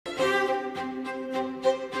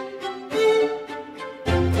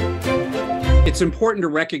It's important to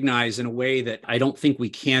recognize in a way that I don't think we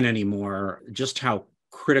can anymore just how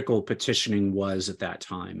critical petitioning was at that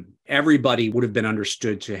time. Everybody would have been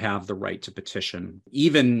understood to have the right to petition,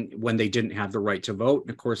 even when they didn't have the right to vote.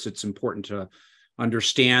 And of course, it's important to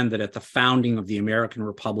understand that at the founding of the American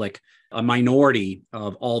Republic, a minority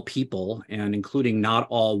of all people, and including not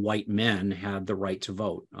all white men, had the right to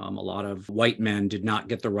vote. A lot of white men did not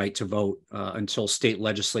get the right to vote until state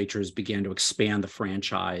legislatures began to expand the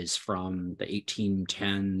franchise from the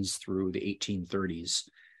 1810s through the 1830s.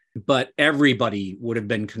 But everybody would have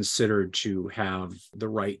been considered to have the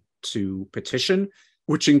right to petition,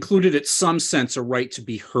 which included, in some sense, a right to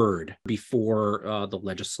be heard before the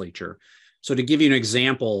legislature. So to give you an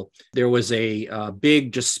example, there was a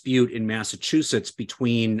big dispute in Massachusetts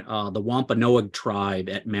between the Wampanoag tribe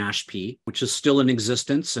at Mashpee, which is still in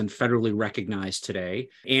existence and federally recognized today,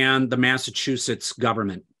 and the Massachusetts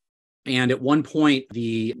government. And at one point,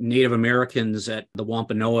 the Native Americans at the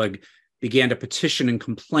Wampanoag began to petition and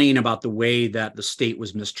complain about the way that the state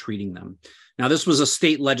was mistreating them. Now, this was a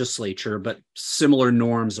state legislature, but similar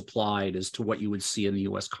norms applied as to what you would see in the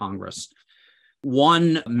U.S. Congress.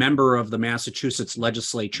 One member of the Massachusetts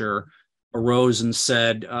legislature arose and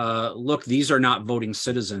said, look, these are not voting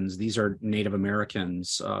citizens. These are Native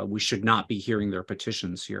Americans. We should not be hearing their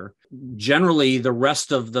petitions here. Generally, the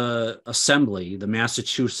rest of the assembly, the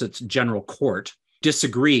Massachusetts General Court,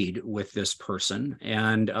 disagreed with this person.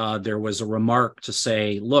 And there was a remark to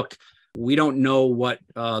say, look, we don't know what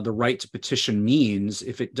the right to petition means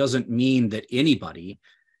if it doesn't mean that anybody,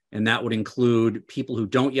 and that would include people who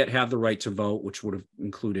don't yet have the right to vote, which would have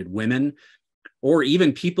included women, or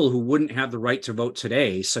even people who wouldn't have the right to vote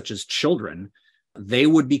today, such as children, they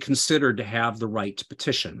would be considered to have the right to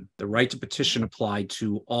petition. The right to petition applied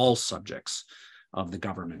to all subjects of the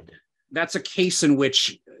government. That's a case in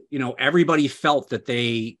which, everybody felt that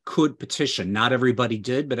they could petition. Not everybody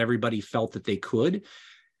did, but everybody felt that they could.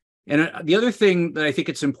 And the other thing that I think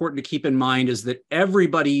it's important to keep in mind is that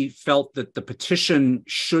everybody felt that the petition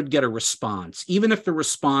should get a response, even if the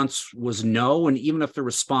response was no, and even if the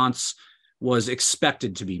response was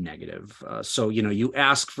expected to be negative. So, you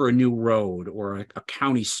ask for a new road or a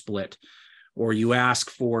county split, or you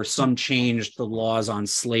ask for some change to the laws on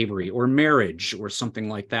slavery or marriage or something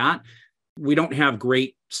like that. We don't have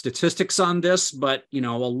great statistics on this, but, a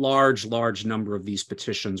large number of these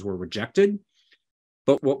petitions were rejected.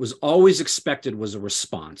 But what was always expected was a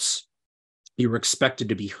response. You were expected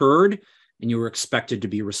to be heard, and you were expected to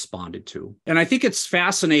be responded to. And I think it's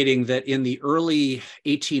fascinating that in the early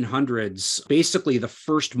 1800s, basically the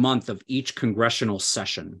first month of each congressional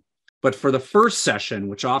session, but for the first session,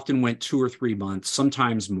 which often went 2 or 3 months,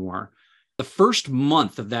 sometimes more, the first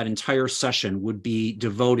month of that entire session would be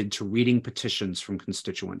devoted to reading petitions from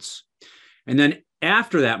constituents. And then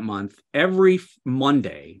after that month, every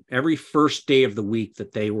Monday, every first day of the week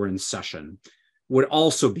that they were in session would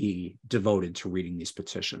also be devoted to reading these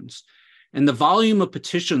petitions. And the volume of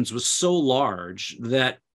petitions was so large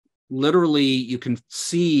that literally you can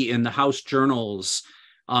see in the House journals,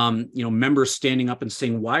 members standing up and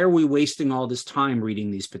saying, why are we wasting all this time reading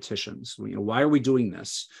these petitions? Why are we doing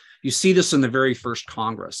this? You see this in the very first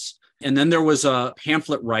Congress. And then there was a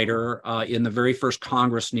pamphlet writer in the very first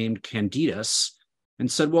Congress named Candidus,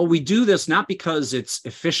 and said, well, we do this not because it's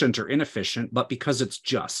efficient or inefficient, but because it's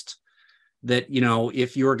just. That,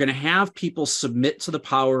 if you're going to have people submit to the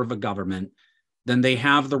power of a government, then they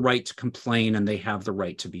have the right to complain and they have the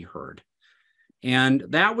right to be heard. And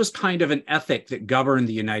that was kind of an ethic that governed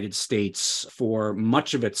the United States for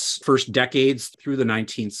much of its first decades through the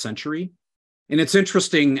 19th century. And it's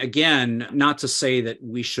interesting, again, not to say that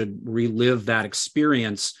we should relive that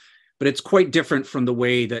experience, but it's quite different from the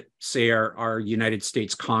way that, say, our United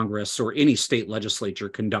States Congress or any state legislature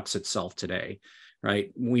conducts itself today,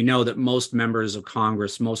 right? We know that most members of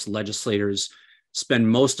Congress, most legislators spend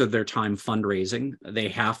most of their time fundraising. They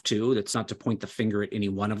have to. That's not to point the finger at any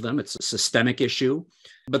one of them. It's a systemic issue.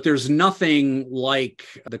 But there's nothing like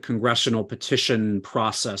the congressional petition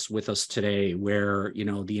process with us today, where,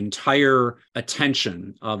 the entire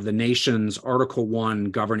attention of the nation's Article I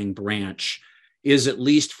governing branch is, at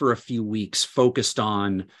least for a few weeks, focused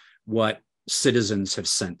on what citizens have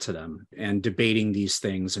sent to them and debating these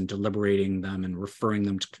things and deliberating them and referring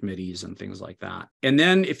them to committees and things like that. And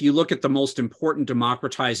then if you look at the most important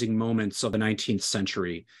democratizing moments of the 19th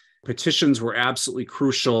century, petitions were absolutely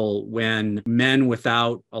crucial when men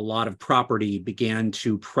without a lot of property began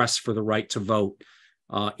to press for the right to vote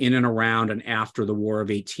in and around and after the War of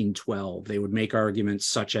 1812. They would make arguments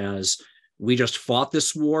such as, we just fought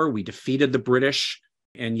this war, we defeated the British,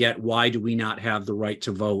 And yet, why do we not have the right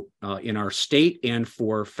to vote in our state and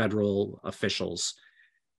for federal officials?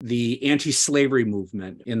 The anti-slavery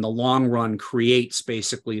movement in the long run creates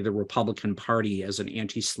basically the Republican Party as an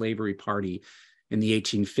anti-slavery party in the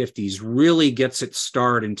 1850s, really gets its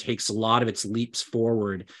start and takes a lot of its leaps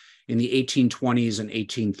forward in the 1820s and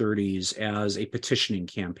 1830s as a petitioning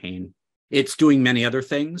campaign. It's doing many other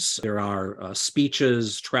things. There are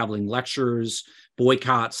speeches, traveling lectures,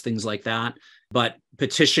 boycotts, things like that. But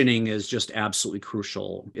petitioning is just absolutely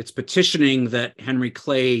crucial. It's petitioning that Henry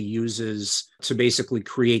Clay uses to basically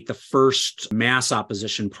create the first mass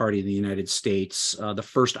opposition party in the United States, the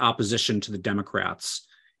first opposition to the Democrats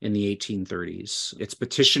in the 1830s. It's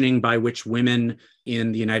petitioning by which women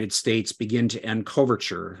in the United States begin to end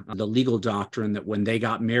coverture, the legal doctrine that when they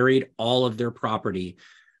got married, all of their property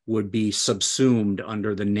would be subsumed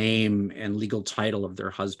under the name and legal title of their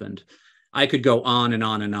husband. I could go on and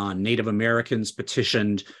on and on. Native Americans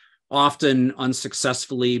petitioned, often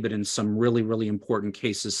unsuccessfully, but in some really, really important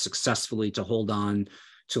cases, successfully, to hold on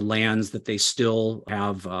to lands that they still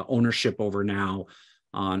have ownership over now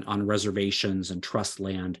on reservations and trust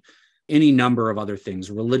land, any number of other things,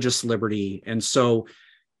 religious liberty. And so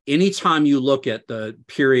anytime you look at the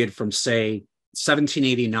period from, say,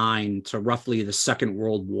 1789 to roughly the Second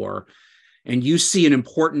World War, and you see an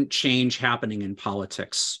important change happening in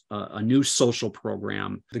politics, a new social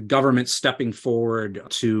program, the government stepping forward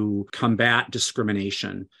to combat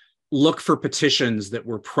discrimination, look for petitions that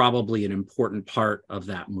were probably an important part of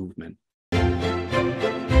that movement.